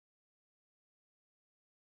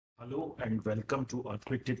Hello and welcome to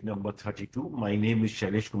Earthquake Tip number 32. My name is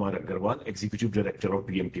Shailesh Kumar Agarwal, Executive Director of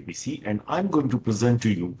BMTPC, and I'm going to present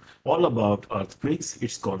to you all about earthquakes,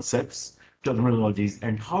 its concepts, terminologies,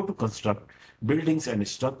 and how to construct buildings and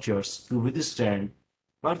structures to withstand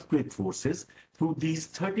earthquake forces through these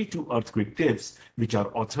 32 earthquake tips, which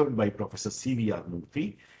are authored by Professor C.V.R.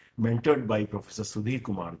 Murthy, mentored by Professor Sudhir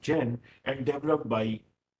Kumar Jain, and developed by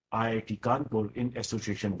IIT Kanpur in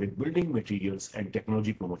association with Building Materials and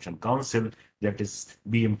Technology Promotion Council, that is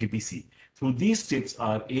BMTPC. Through these tips,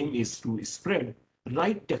 our aim is to spread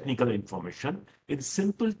right technical information in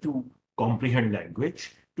simple to comprehend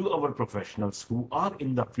language to our professionals who are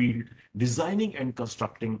in the field designing and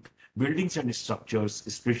constructing buildings and structures,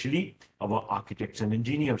 especially our architects and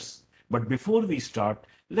engineers. But before we start,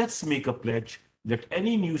 let's make a pledge that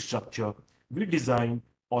any new structure we design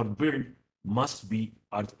or build must be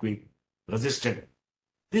earthquake resistant.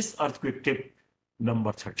 This earthquake tip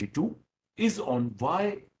number 32 is on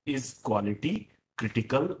why is quality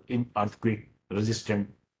critical in earthquake resistant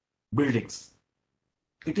buildings.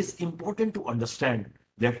 It is important to understand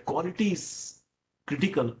that quality is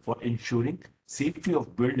critical for ensuring safety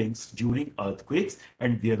of buildings during earthquakes,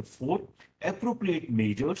 and therefore appropriate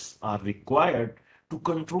measures are required to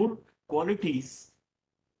control qualities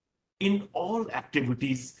in all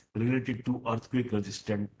activities related to earthquake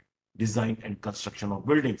resistant design and construction of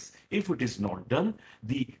buildings. If it is not done,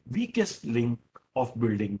 the weakest link of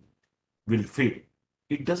building will fail.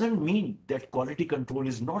 It doesn't mean that quality control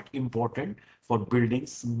is not important for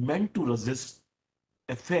buildings meant to resist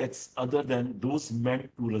effects other than those meant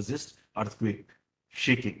to resist earthquake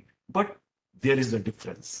shaking. But there is a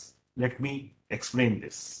difference. Let me explain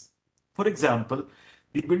this. For example,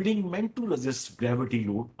 the building meant to resist gravity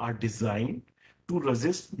load are designed to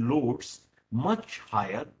resist loads much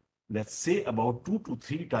higher, let's say about 2 to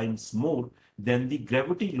 3 times more than the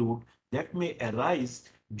gravity load that may arise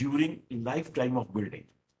during lifetime of building.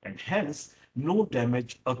 And hence, no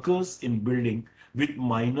damage occurs in building with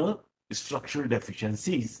minor structural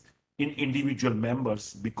deficiencies in individual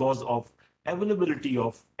members because of availability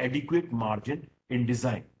of adequate margin in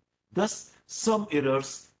design. Thus, some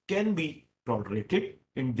errors can be tolerated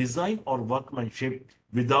in design or workmanship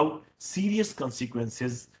without serious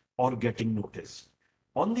consequences or getting noticed.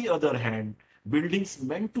 On the other hand, buildings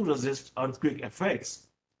meant to resist earthquake effects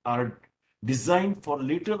are designed for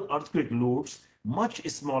later earthquake loads much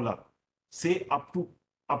smaller, say up to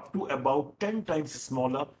about 10 times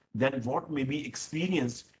smaller than what may be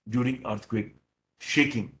experienced during earthquake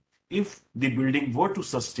shaking. If the building were to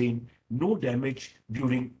sustain no damage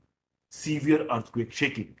during severe earthquake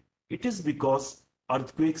shaking, it is because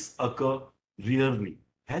earthquakes occur rarely.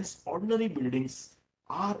 Hence, ordinary buildings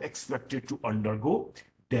are expected to undergo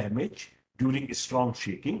damage during strong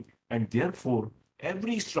shaking, and therefore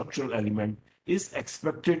every structural element is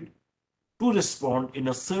expected to respond in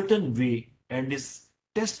a certain way and is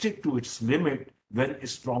tested to its limit when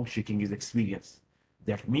strong shaking is experienced.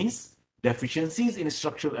 That means deficiencies in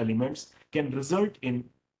structural elements can result in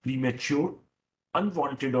premature,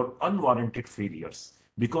 unwanted, or unwarranted failures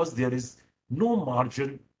because there is no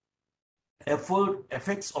margin.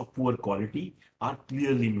 Effects of poor quality are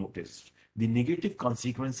clearly noticed. The negative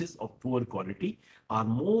consequences of poor quality are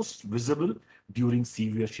most visible during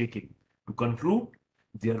severe shaking. To conclude,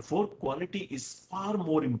 therefore, quality is far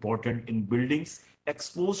more important in buildings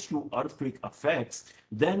exposed to earthquake effects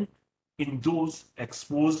than in those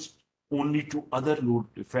exposed only to other load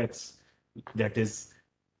effects, that is,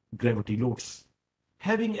 gravity loads.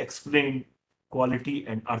 Having explained quality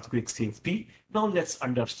and earthquake safety, now let's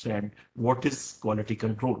understand what is quality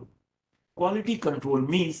control. Quality control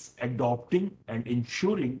means adopting and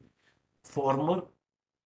ensuring formal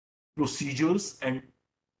procedures and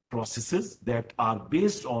processes that are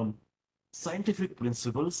based on scientific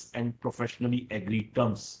principles and professionally agreed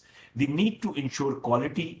terms. The need to ensure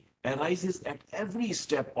quality arises at every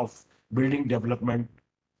step of building development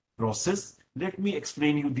process. Let me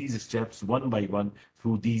explain you these steps one by one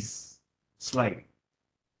through these slides.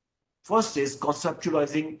 First is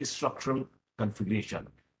conceptualizing structural configuration.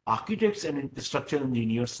 Architects and structural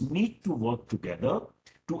engineers need to work together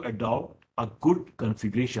to adopt a good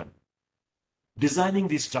configuration. Designing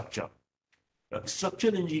the structure.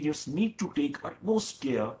 Structural engineers need to take utmost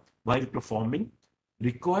care while performing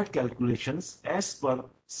required calculations as per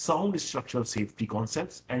sound structural safety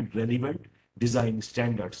concepts and relevant design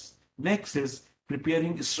standards. Next is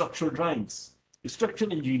preparing structural drawings.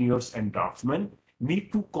 Structural engineers and draftsmen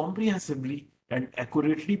need to comprehensively and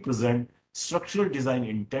accurately present structural design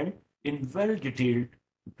intent in well-detailed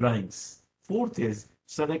drawings. Fourth is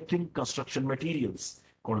selecting construction materials.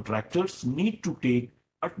 Contractors need to take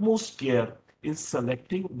utmost care in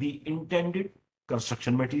selecting the intended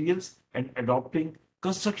construction materials and adopting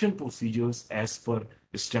construction procedures as per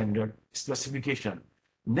standard specification.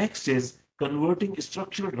 Next is converting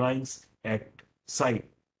structural drawings at site.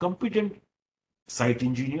 Competent site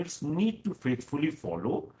engineers need to faithfully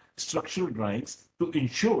follow structural drawings to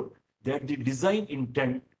ensure that the design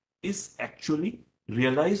intent is actually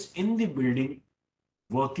realized in the building,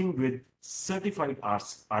 working with certified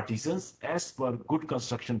artisans as per good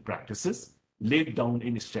construction practices laid down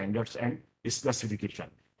in standards and specification.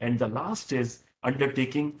 And the last is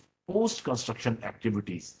undertaking post-construction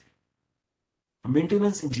activities.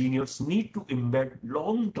 Maintenance engineers need to embed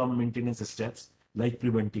long-term maintenance steps like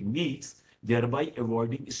preventing leaks, thereby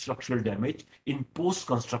avoiding structural damage in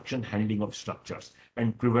post-construction handling of structures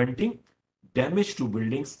and preventing damage to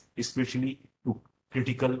buildings, especially to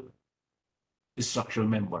critical structural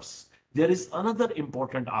members. There is another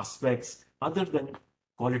important aspects other than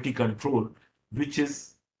quality control, which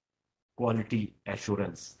is quality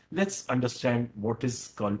assurance. Let's understand what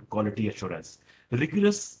is quality assurance.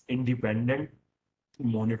 Rigorous, independent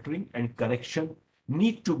monitoring and correction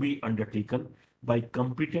need to be undertaken by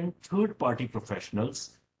competent third-party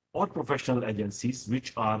professionals or professional agencies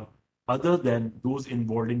which are other than those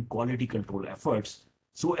involved in quality control efforts,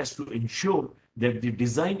 so as to ensure that the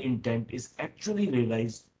design intent is actually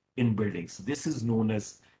realized in buildings. This is known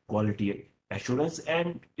as quality assurance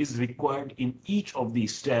and is required in each of the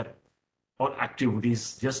steps or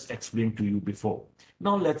activities just explained to you before.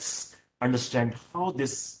 Now let's understand how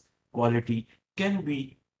this quality can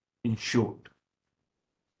be ensured.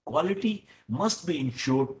 Quality must be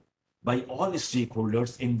ensured by all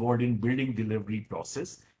stakeholders involved in building delivery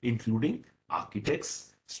process, including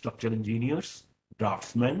architects, structural engineers,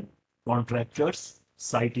 draftsmen, contractors,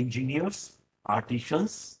 site engineers,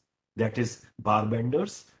 artisans, that is bar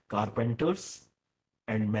benders, carpenters,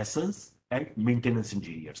 and masons, and maintenance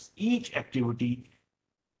engineers. Each activity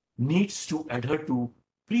needs to adhere to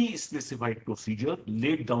pre-specified procedure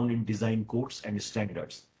laid down in design codes and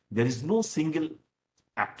standards. There is no single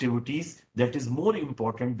activities that is more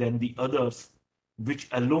important than the others, which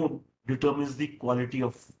alone determines the quality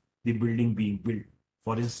of the building being built.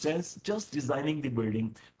 For instance, just designing the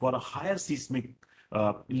building for a higher seismic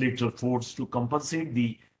lateral force to compensate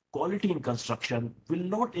the quality in construction will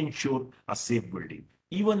not ensure a safe building.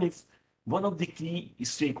 Even if one of the key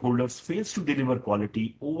stakeholders fails to deliver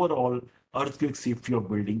quality, overall earthquake safety of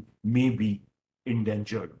building may be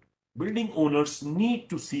endangered. Building owners need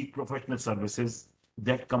to seek professional services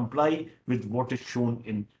that comply with what is shown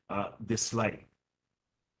in this slide.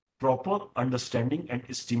 Proper understanding and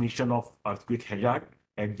estimation of earthquake hazard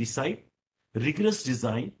at the site, rigorous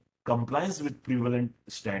design, compliance with prevalent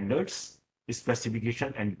standards,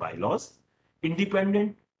 specification and bylaws,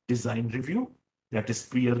 independent design review, that is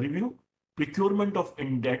peer review, procurement of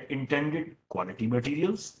intended quality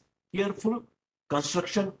materials, careful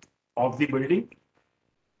construction of the building,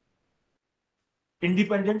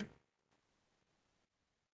 independent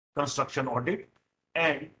construction audit,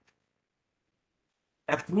 and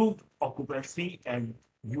approved occupancy and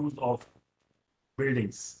use of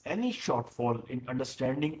buildings. Any shortfall in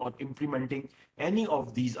understanding or implementing any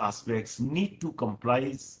of these aspects need to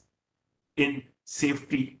comply in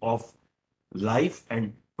safety of life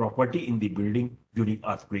and property in the building during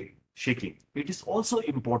earthquake shaking. It is also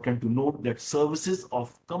important to note that services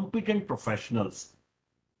of competent professionals,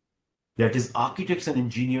 that is architects and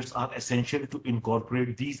engineers, are essential to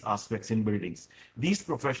incorporate these aspects in buildings. These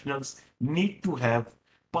professionals need to have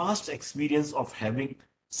past experience of having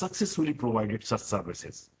successfully provided such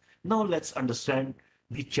services. Now let's understand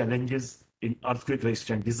the challenges in earthquake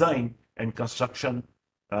resistant design and construction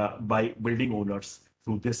by building owners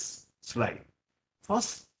through this slide.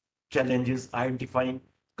 First challenge is identifying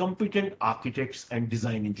competent architects and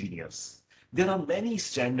design engineers. There are many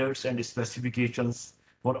standards and specifications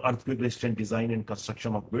for earthquake resistant design and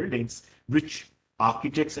construction of buildings, which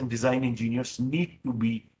architects and design engineers need to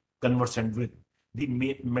be conversant with. The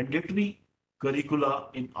mandatory curricula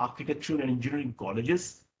in architectural and engineering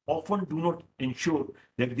colleges often do not ensure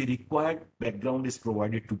that the required background is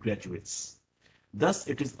provided to graduates. Thus,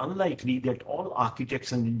 it is unlikely that all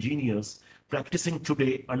architects and engineers practicing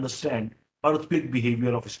today understand earthquake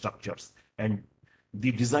behavior of structures and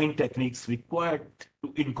the design techniques required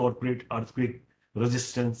to incorporate earthquake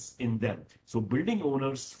resistance in them. So building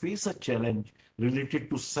owners face a challenge related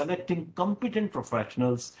to selecting competent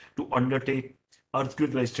professionals to undertake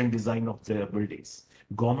earthquake resistant design of their buildings.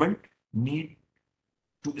 Government need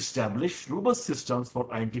to establish robust systems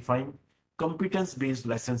for identifying competence-based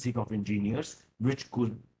licensing of engineers, which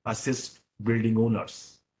could assist building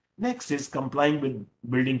owners. Next is complying with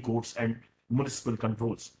building codes and municipal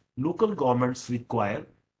controls. Local governments require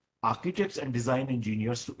architects and design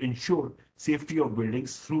engineers to ensure safety of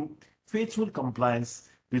buildings through faithful compliance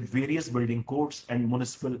with various building codes and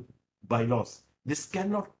municipal bylaws. This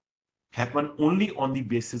cannot happen only on the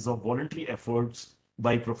basis of voluntary efforts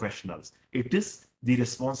by professionals. It is the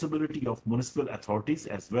responsibility of municipal authorities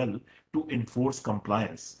as well to enforce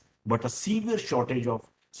compliance. But a severe shortage of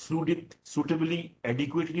suitably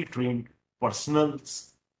adequately trained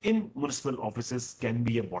personnels in municipal offices can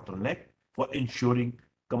be a bottleneck for ensuring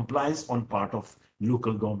compliance on part of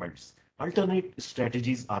local governments. Alternate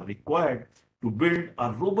strategies are required to build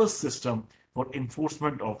a robust system for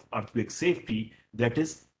enforcement of earthquake safety, that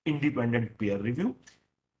is independent peer review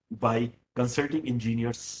by consulting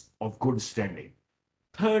engineers of good standing.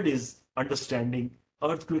 Third is understanding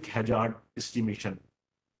earthquake hazard estimation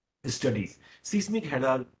studies. Seismic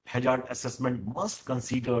hazard assessment must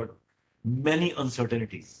consider many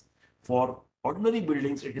uncertainties. For ordinary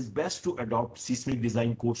buildings, it is best to adopt seismic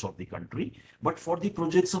design codes of the country, but for the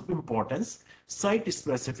projects of importance,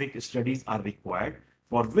 site-specific studies are required,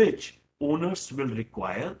 for which owners will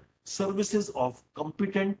require services of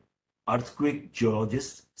competent earthquake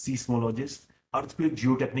geologists, seismologists, earthquake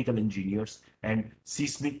geotechnical engineers, and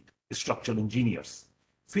seismic structural engineers.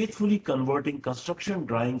 Faithfully converting construction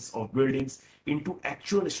drawings of buildings into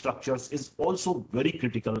actual structures is also very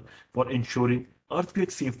critical for ensuring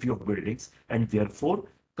earthquake safety of buildings, and therefore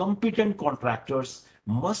competent contractors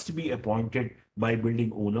must be appointed by building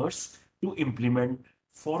owners to implement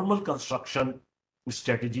formal construction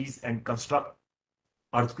strategies and construct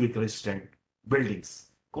earthquake resistant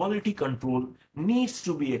buildings. Quality control needs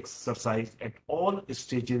to be exercised at all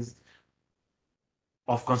stages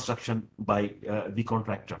of construction by the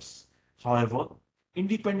contractors. However,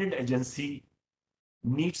 independent agency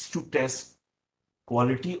needs to test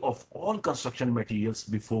quality of all construction materials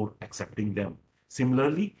before accepting them.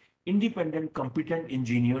 Similarly, independent competent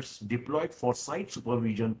engineers deployed for site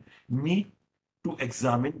supervision need to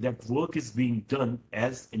examine that work is being done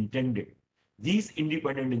as intended. These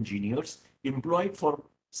independent engineers employed for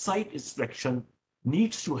site inspection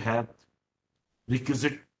needs to have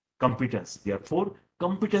requisite competence. Therefore,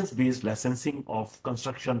 competence-based licensing of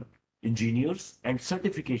construction engineers and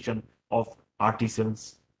certification of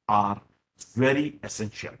artisans are very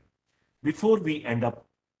essential. Before we end up,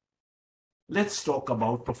 let's talk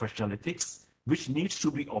about professional ethics, which needs to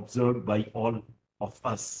be observed by all of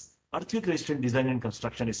us. Earthquake-resistant design and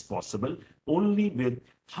construction is possible only with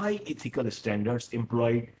high ethical standards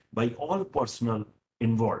employed by all personnel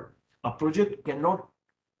involved. A project can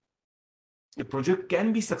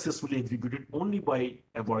be successfully executed only by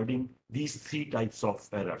avoiding these three types of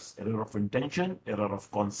errors: error of intention, error of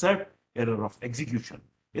concept, error of execution.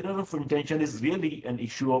 Error of intention is really an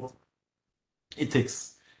issue of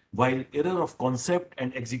ethics, while error of concept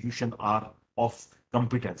and execution are of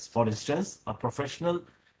competence. For instance, a professional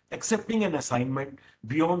accepting an assignment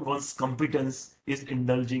beyond one's competence is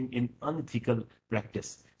indulging in unethical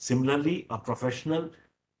practice. Similarly, a professional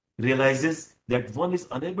realizes that one is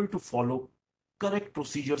unable to follow correct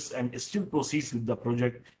procedures and still proceeds with the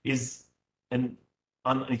project is an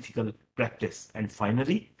unethical practice. And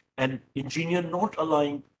finally, an engineer not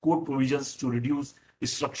allowing code provisions to reduce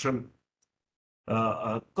structural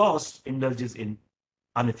cost indulges in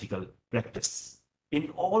unethical practice. In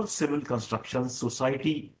all civil constructions,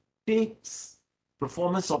 society takes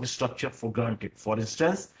performance of a structure for granted. For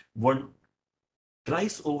instance, one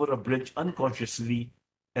drives over a bridge unconsciously,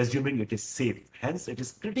 assuming it is safe. Hence, it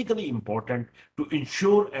is critically important to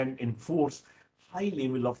ensure and enforce high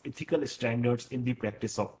level of ethical standards in the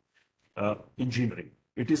practice of engineering.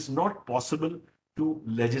 It is not possible to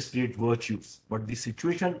legislate virtues, but the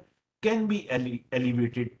situation can be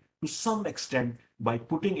elevated to some extent by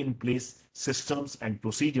putting in place systems and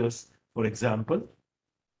procedures. For example,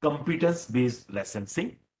 competence-based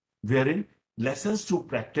licensing, wherein license to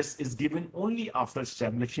practice is given only after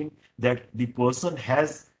establishing that the person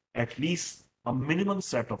has at least a minimum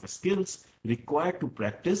set of skills required to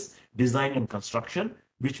practice design and construction,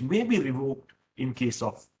 which may be revoked in case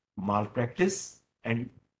of malpractice, and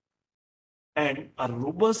a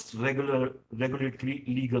robust regulatory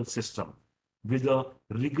legal system with a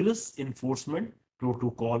rigorous enforcement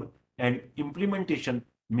protocol and implementation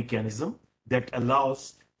mechanism that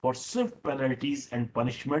allows for swift penalties and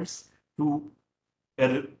punishments to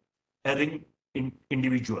erring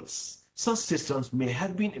individuals. Such systems may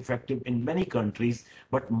have been effective in many countries,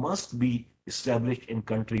 but must be established in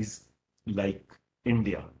countries like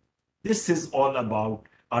India. This is all about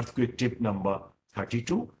earthquake tip number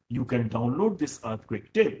 32. You can download this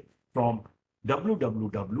earthquake tip from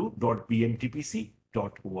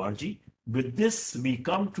www.bmtpc.org. With this, we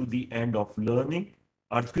come to the end of learning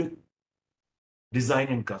earthquake design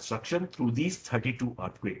and construction through these 32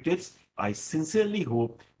 earthquake tips. I sincerely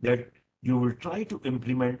hope that you will try to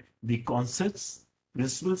implement the concepts,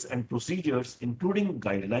 principles, and procedures, including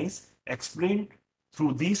guidelines explained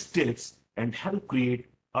through these tips, and help create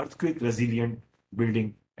earthquake resilient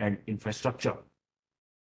building and infrastructure.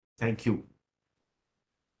 Thank you.